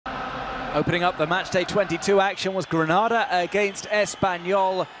Opening up the matchday 22 action was Granada against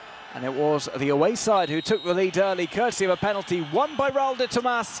Espanyol, and it was the away side who took the lead early, courtesy of a penalty won by Raúl de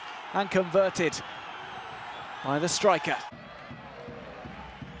Tomàs and converted by the striker.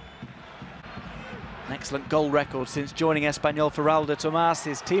 An excellent goal record since joining Espanyol for Raúl de Tomàs.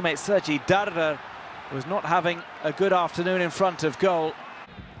 His teammate Sergi Darwin was not having a good afternoon in front of goal.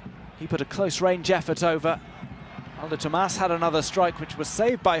 He put a close range effort over. Raúl de Tomàs had another strike which was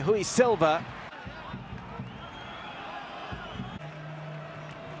saved by Rui Silva.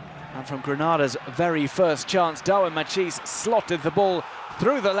 And from Granada's very first chance, Darwin Machis slotted the ball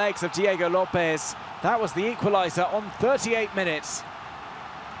through the legs of Diego Lopez. That was the equaliser on 38 minutes.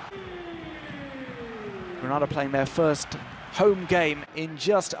 Granada playing their first home game in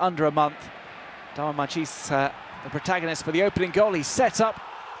just under a month. Darwin Machis, the protagonist for the opening goal. He set up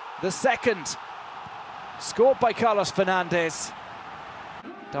the second, scored by Carlos Fernandez.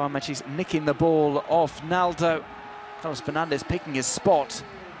 Darwin Machis nicking the ball off Naldo. Carlos Fernandez picking his spot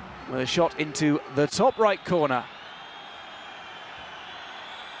with a shot into the top right corner.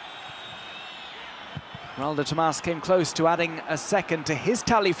 Raúl de Tomàs came close to adding a second to his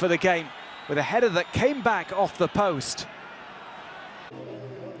tally for the game with a header that came back off the post.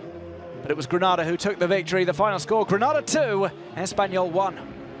 But it was Granada who took the victory. The final score, Granada 2, Espanyol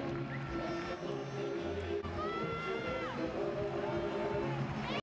 1.